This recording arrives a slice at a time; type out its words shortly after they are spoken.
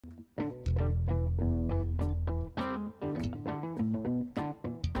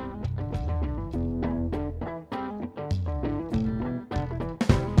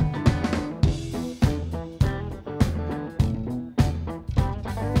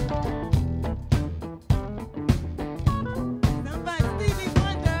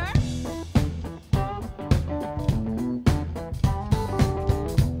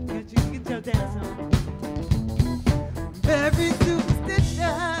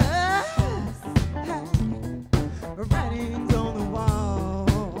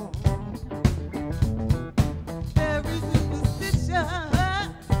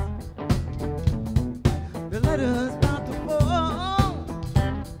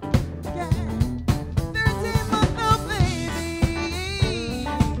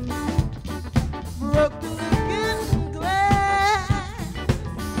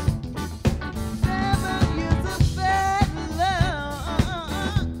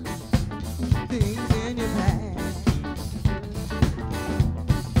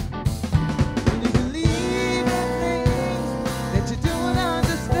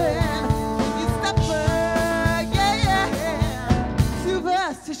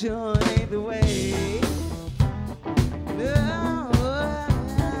Superstition ain't the way. No.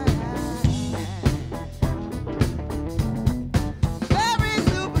 Very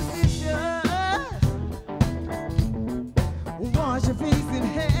superstitious. Wash your face in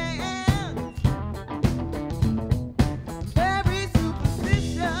hands. Very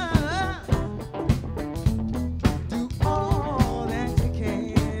superstitious. Do all that you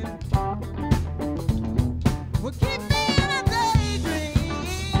can. Well, keep me in a daydream.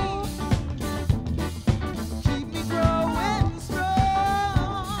 Keep me growing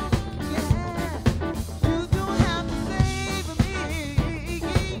strong. Yeah, you don't have to save me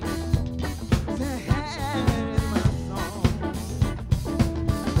to have it in my song.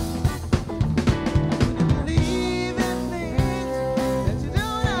 When you believe in things that you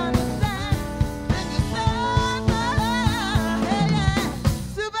don't understand, then you start by, yeah.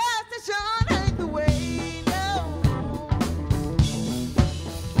 Superstition ain't the way, no.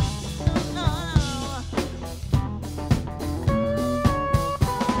 No.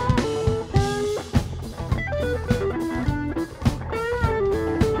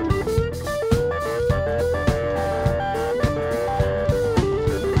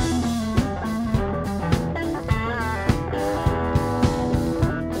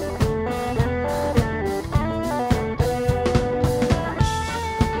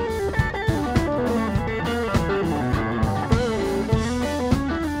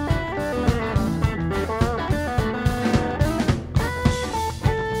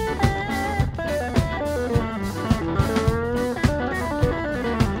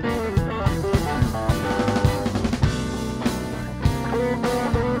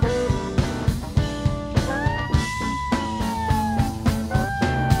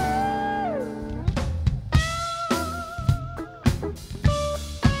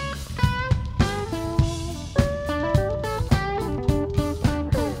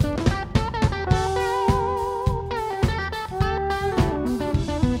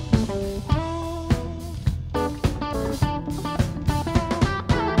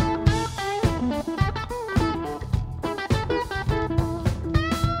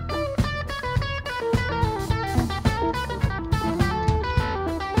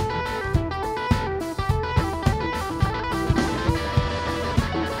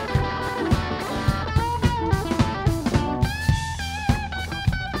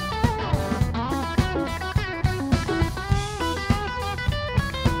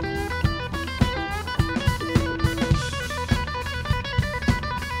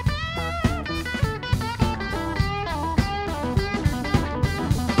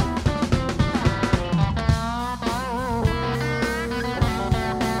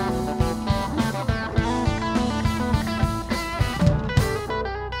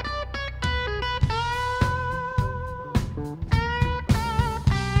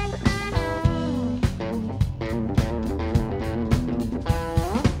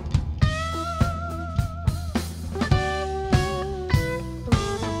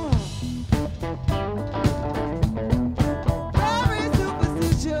 Very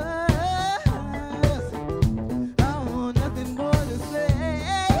superstitious. I want nothing more to say.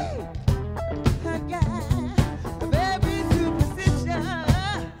 Very superstitious.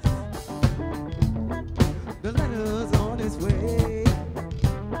 The letter's on its way.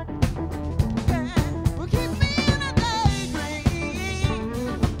 Well, keep me in a daydream.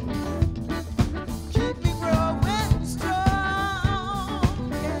 Keep me growing strong.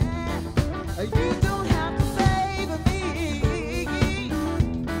 Yeah, you don't have to save me.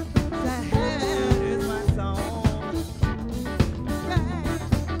 That is my song. Yeah.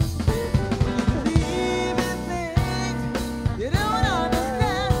 When you believe in things you don't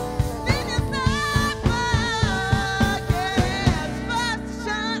understand, then you start by, yeah.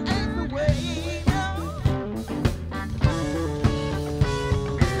 Superstition ain't the way, no.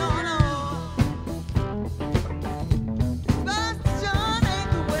 No, no. Superstition ain't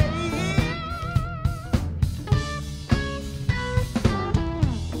the way.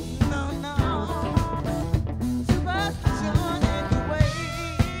 No, no. Superstition ain't the way.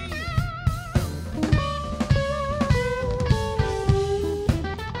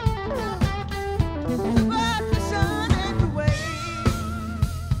 Superstition ain't the way.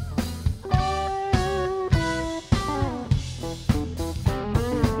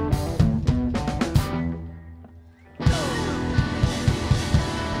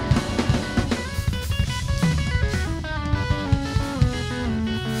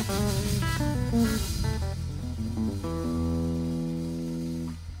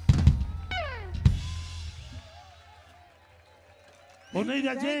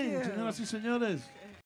 Oneida Thank Jane, you. señoras y señores.